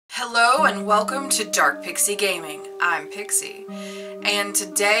Hello and welcome to Dark Pixie Gaming. I'm Pixie, and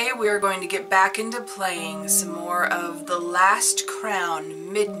today we are going to get back into playing some more of The Last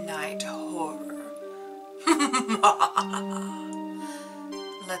Crown Midnight Horror.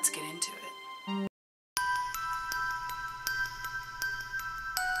 Let's get into it.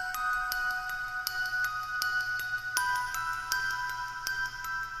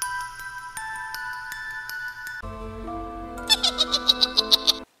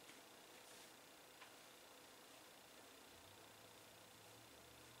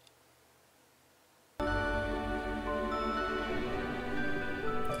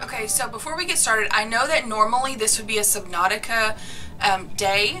 Okay, so before we get started, I know that normally this would be a Subnautica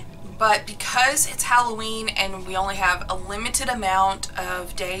day, but because it's Halloween and we only have a limited amount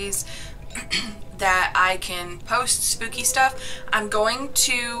of days that I can post spooky stuff, I'm going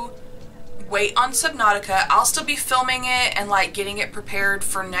to wait on Subnautica. I'll still be filming it and like getting it prepared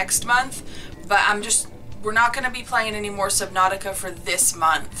for next month, but we're not going to be playing any more Subnautica for this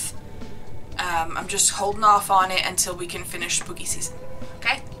month. I'm just holding off on it until we can finish spooky season,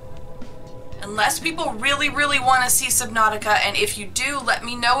 okay? Unless people really want to see Subnautica, and if you do, let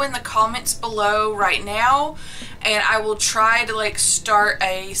me know in the comments below right now, and I will try to like start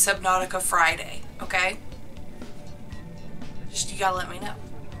a Subnautica Friday, okay? Just you gotta let me know.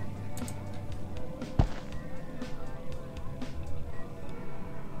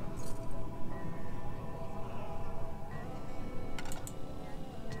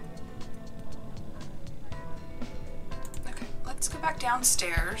 Okay, let's go back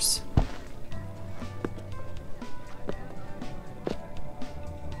downstairs.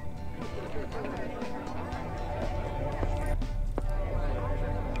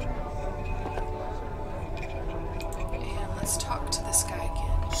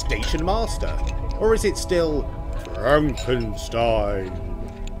 Station Master? Or is it still Frankenstein?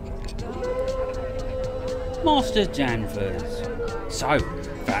 Master Danvers. So,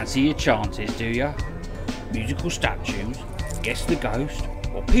 fancy your chances, do ya? Musical statues, guess the ghost,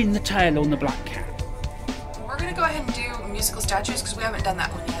 or pin the tail on the black cat? We're gonna go ahead and do musical statues because we haven't done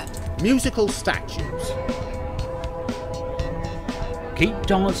that one yet. Musical statues. Keep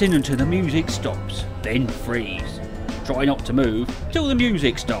dancing until the music stops, then freeze. Try not to move till the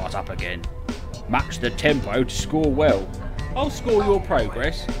music starts up again. Match the tempo to score well. I'll score your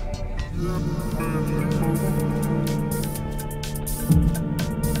progress.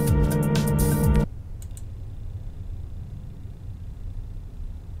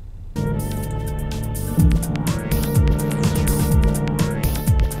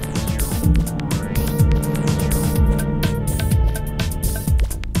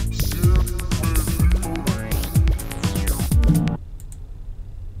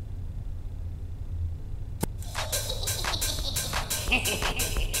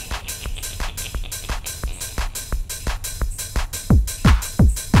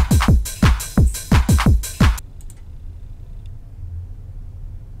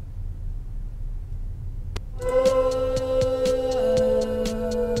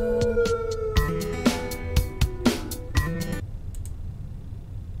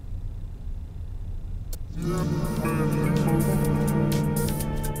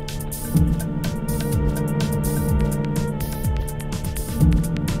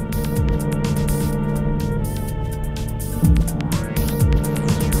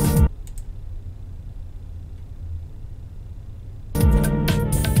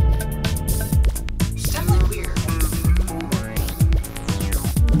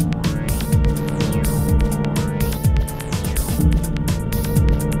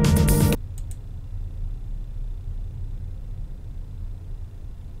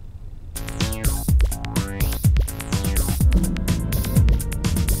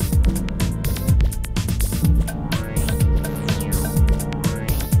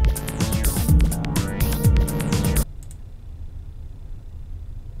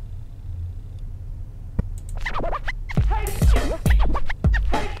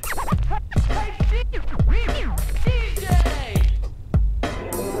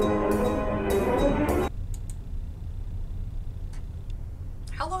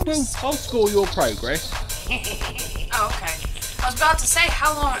 I'll score your progress. Oh, okay. I was about to say,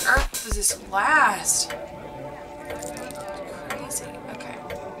 how long on earth does this last? Crazy. Okay.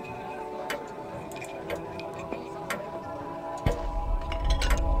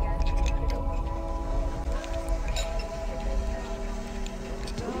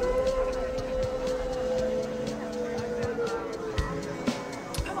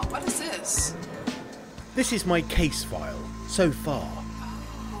 Oh, what is this? This is my case file, so far.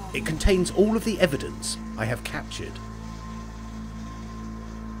 It contains all of the evidence I have captured.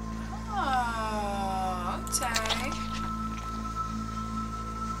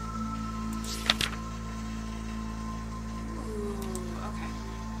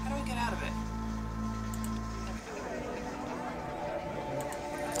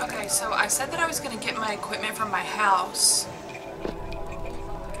 Okay, so I said that I was going to get my equipment from my house.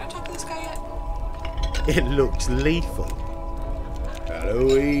 Can I talk to this guy yet? It looks lethal.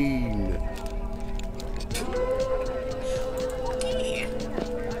 Halloween. Okay.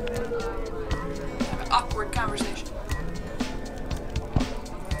 Have an awkward conversation.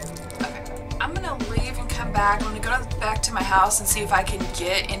 Okay, I'm going to leave and come back. I'm going to go back to my house and see if I can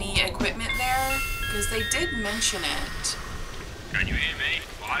get any equipment there, because they did mention it. Can you hear me?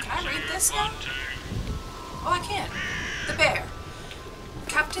 Can I read this now? Oh, I can. The Bear.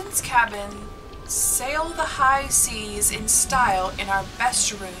 Captain's cabin. Sail the high seas in style in our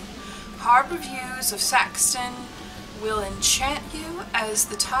best room. Harbor views of Saxton will enchant you as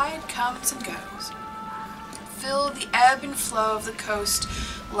the tide comes and goes. Feel the ebb and flow of the coast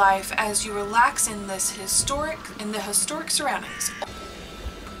life as you relax in the historic surroundings.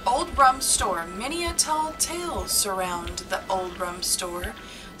 Old Rum Store. Many a tall tale surround the Old Rum Store.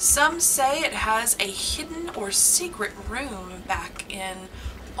 Some say it has a hidden or secret room back in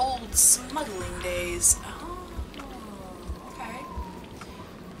old smuggling days. Oh, okay.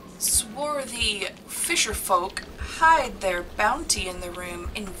 Swarthy fisherfolk hide their bounty in the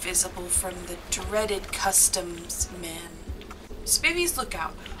room, invisible from the dreaded customs men. Spivvy's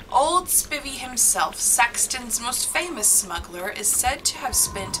Lookout. Old Spivvy himself, Saxton's most famous smuggler, is said to have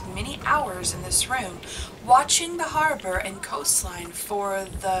spent many hours in this room, watching the harbor and coastline for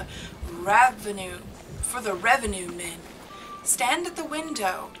the revenue men. Stand at the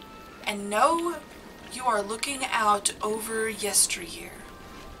window and know you are looking out over yesteryear.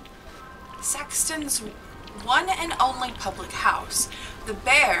 Saxton's one and only public house, the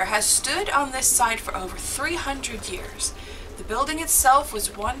Bear, has stood on this site for over 300 years. The building itself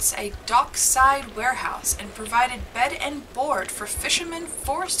was once a dockside warehouse and provided bed and board for fishermen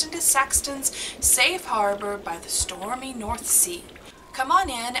forced into Saxton's safe harbor by the stormy North Sea. Come on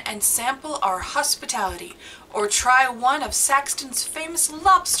in and sample our hospitality, or try one of Saxton's famous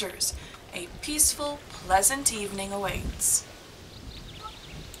lobsters. A peaceful, pleasant evening awaits.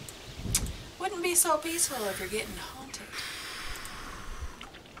 Wouldn't be so peaceful if you're getting haunted.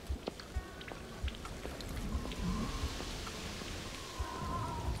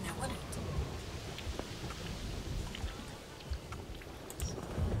 Now, would it?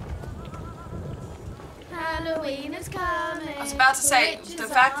 Halloween is coming. I was about to say, the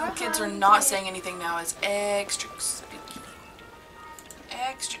fact that the kids are not saying anything now is extra spooky.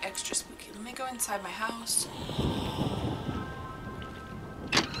 Extra spooky. Let me go inside my house.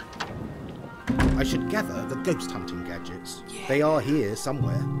 I should gather the ghost hunting gadgets. Yeah. They are here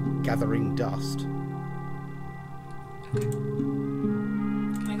somewhere, gathering dust. Okay.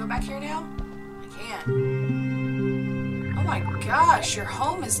 Can I go back here now? I can. Oh my gosh, your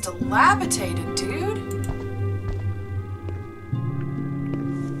home is dilapidated, dude.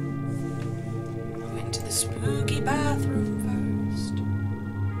 I went into the spooky bathroom first.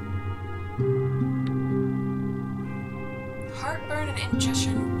 Heartburn and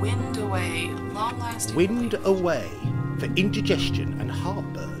indigestion, wind away. Long-lasting Wind relief. away for indigestion and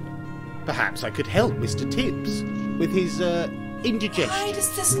heartburn. Perhaps I could help Mr. Tibbs with his indigestion. Why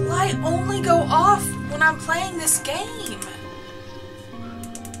does this light only go off when I'm playing this game?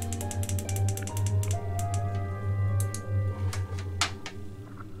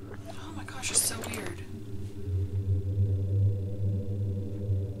 Oh my gosh, it's so weird.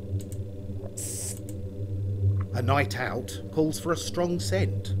 A night out calls for a strong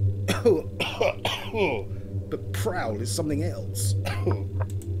scent. But prowl is something else.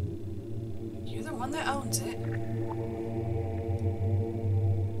 You're the one that owns it.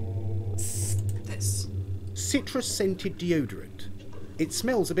 This. Citrus-scented deodorant. It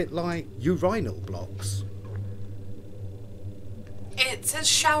smells a bit like urinal blocks. It says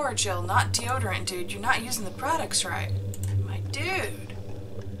shower gel, not deodorant, dude. You're not using the products right. My dude.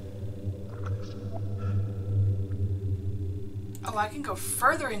 Oh, I can go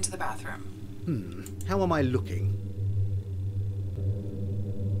further into the bathroom. How am I looking?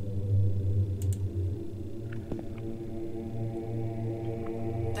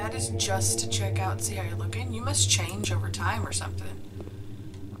 That is just to check out, see how you're looking. You must change over time or something.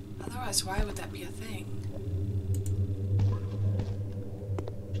 Otherwise, why would that be a thing?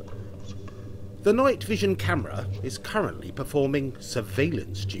 The night vision camera is currently performing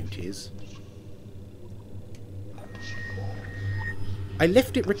surveillance duties. I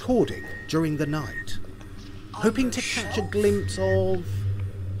left it recording during the night, hoping to catch a glimpse of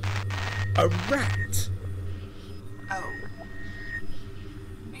a rat. Oh.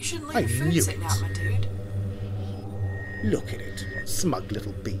 You shouldn't I leave your knew food sitting it. out, my dude. Look at it, smug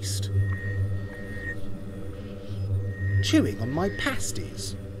little beast. Chewing on my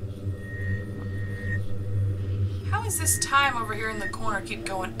pasties. How is this time over here in the corner keep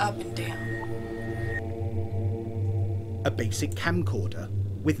going up and down? A basic camcorder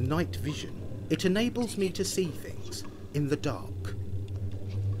with night vision. It enables me to see things in the dark.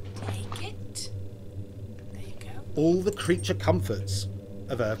 Take it. There you go. All the creature comforts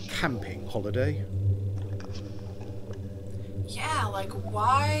of a camping holiday. Yeah, like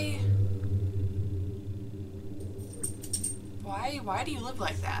why do you live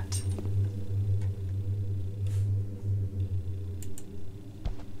like that?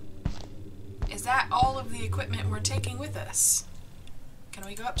 Is that all of the equipment we're taking with us? Can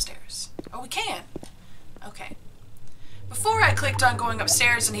we go upstairs? Oh, we can. Okay. Before I clicked on going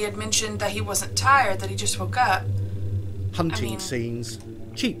upstairs and he had mentioned that he wasn't tired, that he just woke up. Hunting scenes,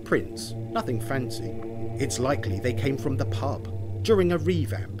 cheap prints, nothing fancy. It's likely they came from the pub during a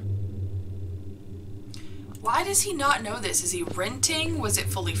revamp. Why does he not know this? Is he renting? Was it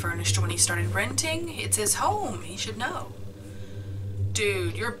fully furnished when he started renting? It's his home. He should know.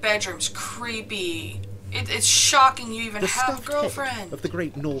 Dude, your bedroom's creepy. It's shocking you even The have a stuffed girlfriend. head of the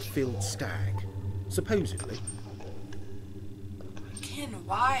great Northfield stag, supposedly. Ken,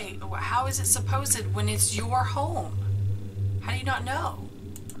 why? How is it supposed when it's your home? How do you not know?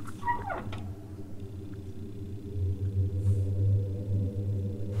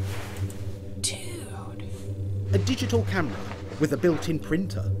 Dude. A digital camera with a built-in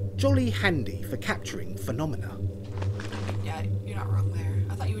printer, jolly handy for capturing phenomena. Yeah, you're not wrong there.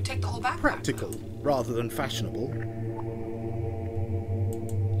 I thought you would take the whole backpack. Practical rather than fashionable.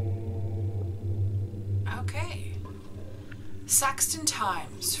 Okay. Saxton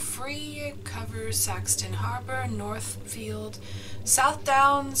Times. Free covers Saxton Harbour, Northfield, South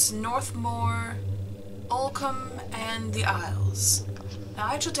Downs, Northmoor, Oldcombe, and the Isles.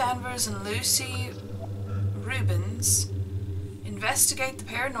 Nigel Danvers and Lucy Rubens investigate the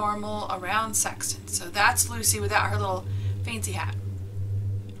paranormal around Saxton. So that's Lucy without her little fancy hat.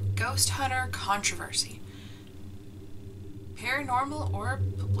 Ghost Hunter controversy. Paranormal or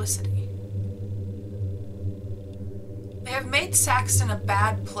publicity? They have made Saxton a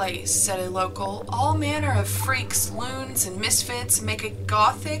bad place, said a local. All manner of freaks, loons, and misfits make a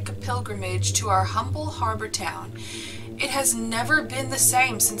gothic pilgrimage to our humble harbor town. It has never been the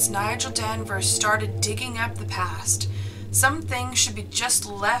same since Nigel Danvers started digging up the past. Some things should just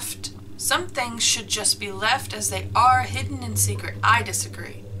be left as they are, hidden in secret. I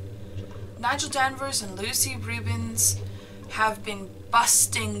disagree. Nigel Danvers and Lucy Rubens have been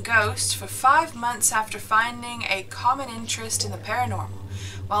busting ghosts for 5 months after finding a common interest in the paranormal,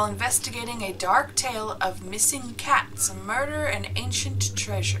 while investigating a dark tale of missing cats, murder, and ancient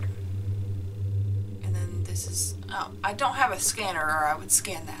treasure. And then this is... oh, I don't have a scanner, or I would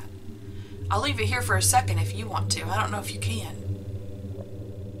scan that. I'll leave it here for a second if you want to. I don't know if you can.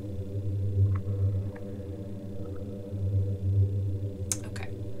 Okay.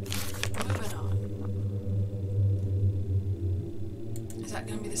 Moving on. Is that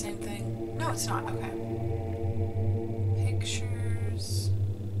going to be the same thing? No, it's not. Okay. Pictures.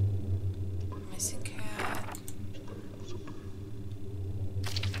 Missing cat.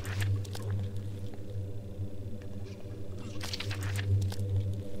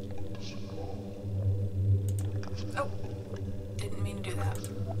 Oh, didn't mean to do that.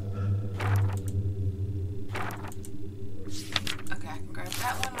 Okay, I can grab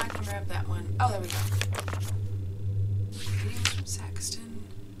that one, I can grab that one. Oh, there we go. Greetings from Saxton.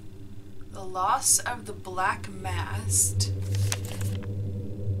 The loss of the black mast.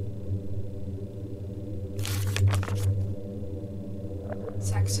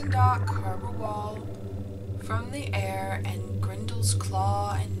 Saxton Dock, Harbor Wall, From the Air, and Grindel's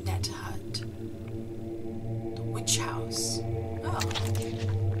Claw and Net Hut. The Witch House. Oh.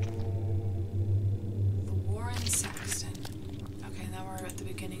 The War in Saxton. Okay, now we're at the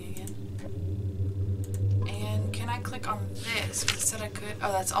beginning again. And can I click on this? Because it said I could.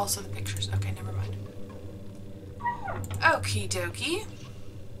 Oh, that's also the pictures. Okay, never mind. Okie dokie.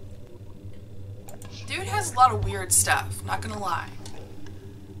 Dude has a lot of weird stuff, not gonna lie.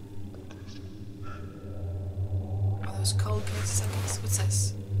 Oh, those cold cases, I guess. What's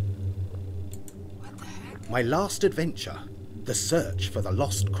this? What the heck? My last adventure, the search for the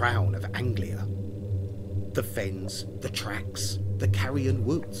lost crown of Anglia. The fens, the tracks, the carrion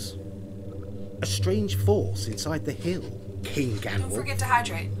woods. A strange force inside the hill, King Don't Ganwell. forget to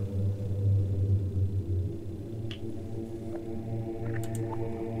hydrate.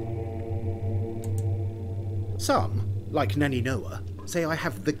 Some, like Nanny Noah, say I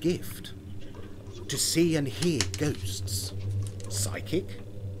have the gift. To see and hear ghosts. Psychic?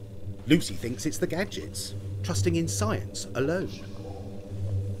 Lucy thinks it's the gadgets, trusting in science alone.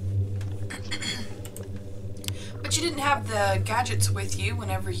 But But you didn't have the gadgets with you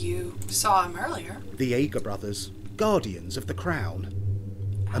whenever you saw him earlier. The Jaeger brothers, guardians of the crown.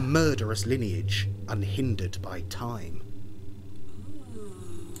 A murderous lineage, unhindered by time.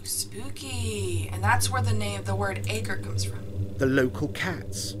 Ooh, spooky. And that's where the word acre comes from. The local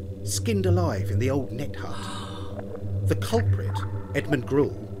cats, skinned alive in the old net hut. The culprit, Edmund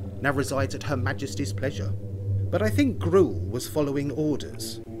Gruel, now resides at Her Majesty's pleasure. But I think Gruel was following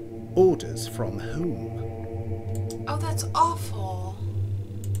orders. Orders from whom? Oh, that's awful.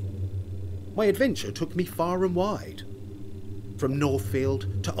 My adventure took me far and wide. From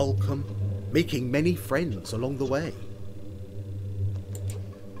Northfield to Ulcombe, making many friends along the way.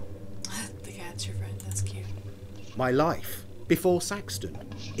 The cat's your friend, that's cute. My life, before Saxton,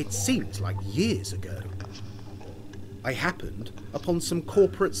 it seems like years ago. I happened upon some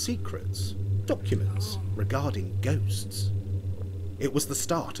corporate secrets, documents regarding ghosts. It was the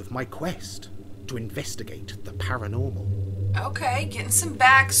start of my quest to investigate the paranormal. Okay, getting some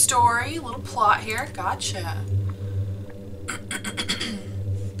backstory, little plot here. Gotcha.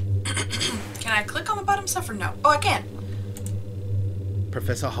 Can I click on the bottom stuff or no? Oh, I can.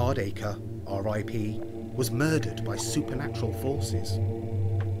 Professor Hardacre, R.I.P., was murdered by supernatural forces.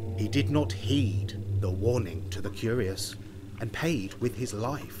 He did not heed the warning to the curious and paid with his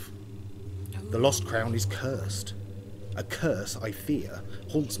life. The lost crown is cursed. A curse, I fear,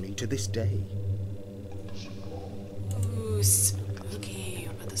 haunts me to this day. Ooh, spooky.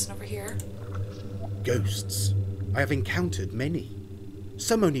 I'll put this one over here. Ghosts. I have encountered many.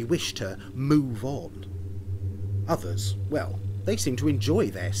 Some only wish to move on. Others, well, they seem to enjoy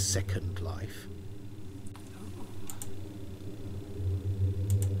their second life.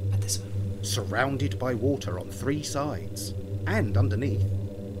 Put this one. Surrounded by water on 3 sides, and underneath.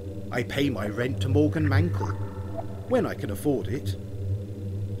 I pay my rent to Morgan Mankle, when I can afford it.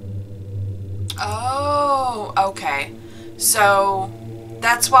 Oh, okay. So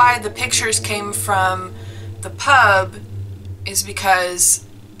that's why the pictures came from the pub, is because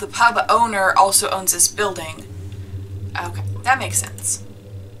the pub owner also owns this building. Okay, that makes sense.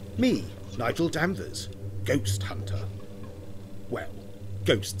 Me, Nigel Danvers, ghost hunter. Well,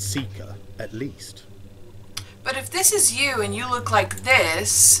 ghost seeker, at least. But if this is you and you look like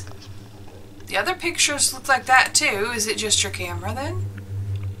this, the other pictures look like that too. Is it just your camera then?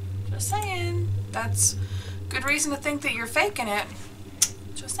 Just saying. That's good reason to think that you're faking it.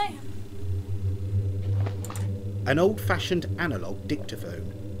 Just saying. An old-fashioned analog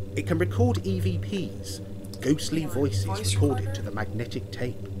dictaphone. It can record EVPs, ghostly voices Voice recorded recorder? to the magnetic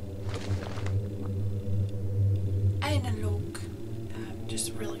tape. Analog.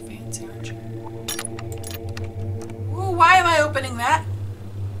 Just really fancy, aren't you? Ooh, why am I opening that?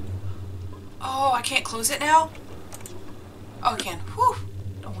 Oh, I can't close it now? Oh, I can. Whew.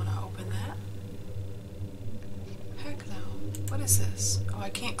 Don't want to open that. Heck no. What is this? Oh, I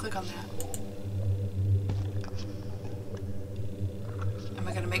can't click on that. Am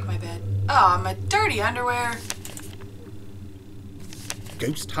I gonna make my bed? Oh, my dirty underwear.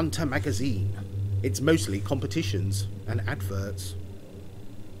 Ghost Hunter magazine. It's mostly competitions and adverts.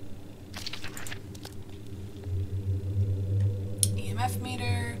 EMF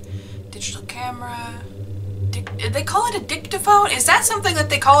meter, digital camera. They call it a dictaphone? Is that something that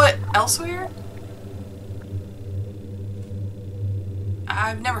they call it elsewhere?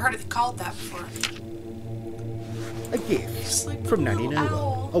 I've never heard it called that before. A gift Just like the from Nanny little Noah,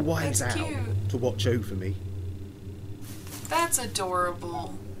 owl. a wise That's owl, cute. to watch over me. That's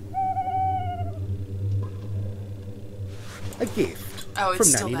adorable. A gift Oh, it's from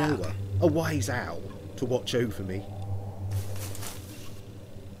still Nanny that, Noah, okay. a wise owl, to watch over me.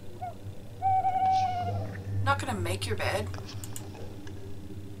 Not gonna make your bed.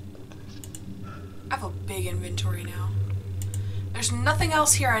 I have a big inventory now. There's nothing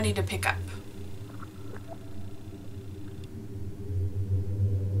else here I need to pick up.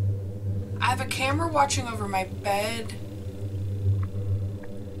 I have a camera watching over my bed.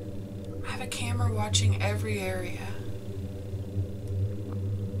 I have a camera watching every area.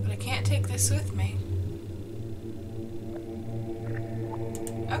 But I can't take this with me.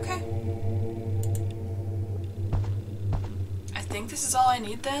 Okay. I think this is all I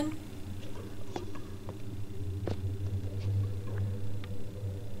need then.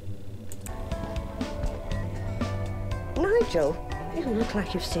 Nigel, you look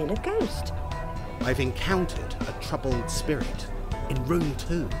like you've seen a ghost. I've encountered a troubled spirit in room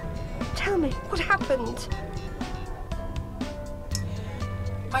 2. Tell me, what happened?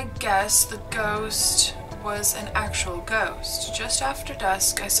 My guess, the ghost was an actual ghost. Just after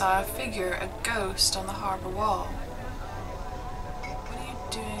dusk, I saw a figure, a ghost, on the harbor wall. What are you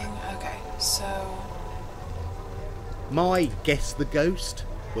doing? Okay, so My guess the ghost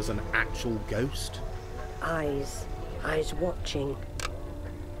was an actual ghost. Eyes watching.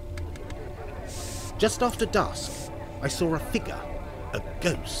 Just after dusk, I saw a figure, a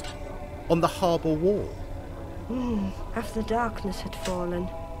ghost, on the harbour wall. After the darkness had fallen.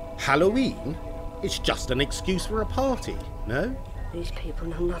 Halloween? It's just an excuse for a party, no? These people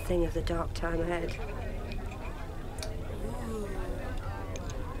know nothing of the dark time ahead.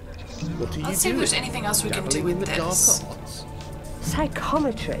 What are you Let's see if doing? there's anything else we can do Dabbling in with the this. dark arts?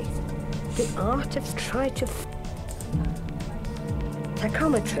 Psychometry. The art of trying to...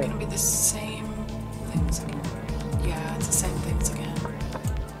 Psychometry. It's gonna be the same things again. Yeah, it's the same things again.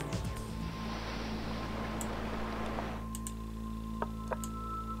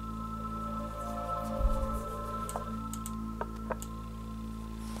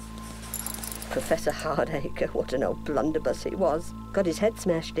 Professor Hardacre, what an old blunderbuss he was. Got his head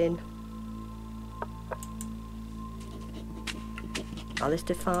smashed in.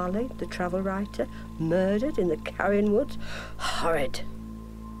 Alistair Farley, the travel writer, murdered in the Carrion Woods. Horrid.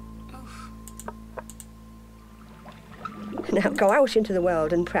 Oof. Now go out into the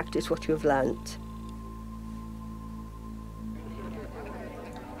world and practice what you have learnt.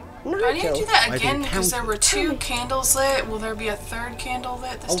 Do I need to do that I've again because there were encountered- 2 candles lit? Will there be a 3rd candle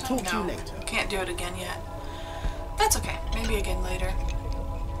lit this I'll time? talk to you later. Can't do it again yet. That's okay. Maybe again later.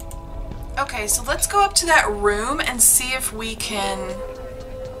 Okay, so let's go up to that room and see if we can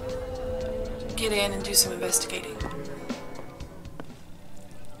get in and do some investigating.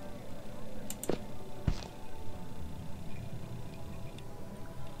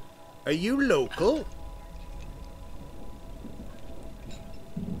 Are you local?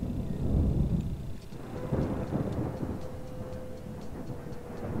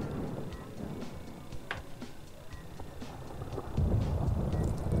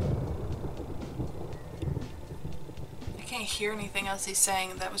 I can't hear anything else he's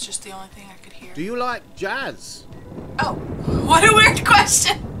saying. That was just the only thing I could hear. Do you like jazz? Oh, what a weird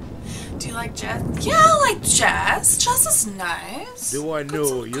question. Do you like jazz? Yeah, I like jazz. Jazz is nice. Do I Good- know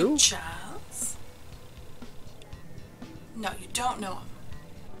some you? good jazz. No, you don't know him.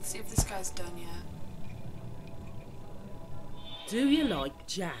 Let's see if this guy's done yet. Do you like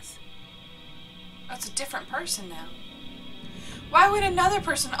jazz? That's a different person now. Why would another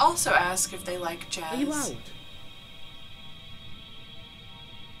person also ask if they like jazz? Are you out?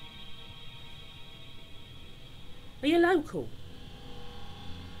 Are you local?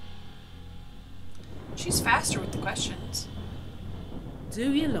 She's faster with the questions.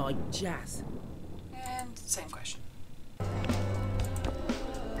 Do you like jazz? And same question.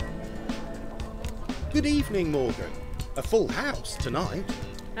 Good evening, Morgan. A full house tonight.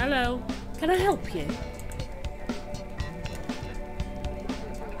 Hello, can I help you?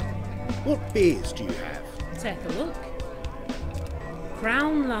 What beers do you have? Take a look.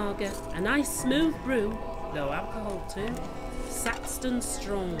 Crown Lager, a nice smooth brew, low alcohol too. Saxton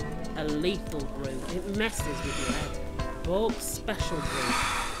Strong, a lethal brew. It messes with your head. Borg Special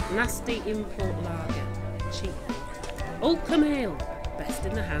Brew, nasty import lager, cheap. Oldcombe Ale, best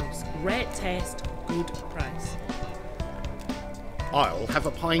in the house, great taste, good price. I'll have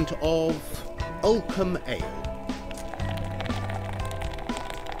a pint of Oldcombe Ale.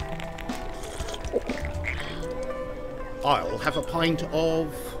 I'll have a pint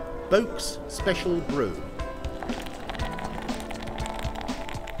of Boak's Special Brew.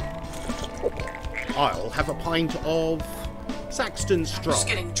 I'll have a pint of Saxton Strong. Just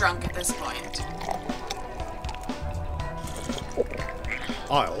getting drunk at this point.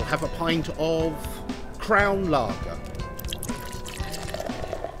 I'll have a pint of Crown Lager.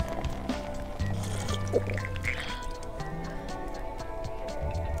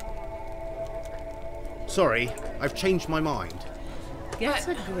 Sorry, I've changed my mind. Get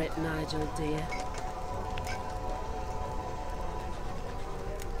a grip, Nigel, dear.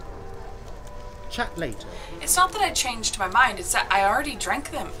 Chat later. It's not that I changed my mind, it's that I already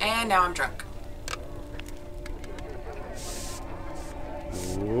drank them and now I'm drunk.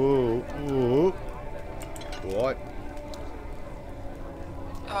 Ooh, ooh. What?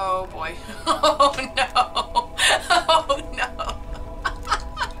 Oh boy. Oh no. Oh no.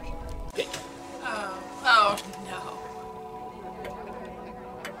 Oh no.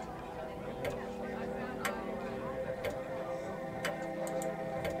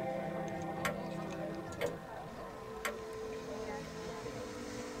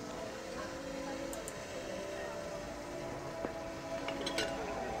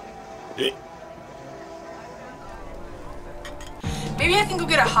 Maybe I can go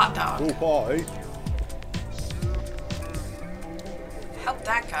get a hot dog. Oh, bye. Help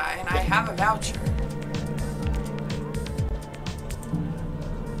that guy, and I have a voucher.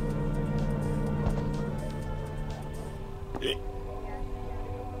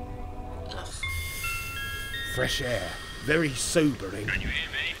 Fresh air. Very sobering. Can you hear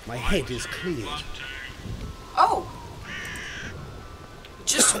me? My head is cleared. 1, 2. Oh.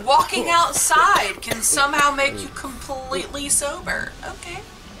 Just walking outside can somehow make you completely sober. Okay.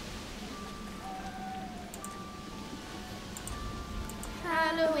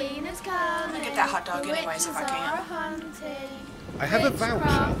 Halloween is coming. Get that hot dog anyways if I can. I have a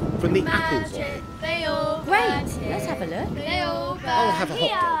voucher from the apple boy. Great, let's have a look. I'll have a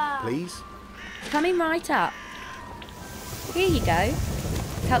hot dog, please. Coming right up. Here you go.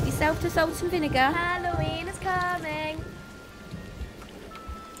 Help yourself to salt and vinegar. Halloween is coming.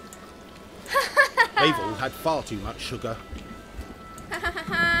 They've all had far too much sugar.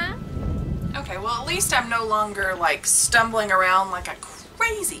 Okay, well at least I'm no longer like stumbling around like a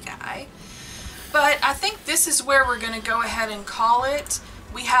crazy guy. But I think this is where we're going to go ahead and call it.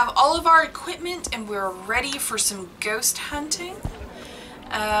 We have all of our equipment and we're ready for some ghost hunting.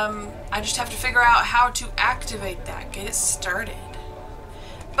 I just have to figure out how to activate that, get it started.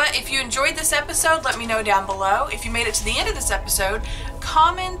 But if you enjoyed this episode, let me know down below. If you made it to the end of this episode,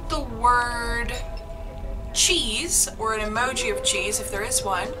 comment the word cheese or an emoji of cheese if there is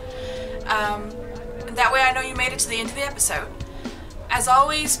one. And that way I know you made it to the end of the episode. As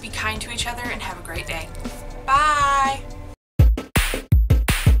always, be kind to each other and have a great day. Bye!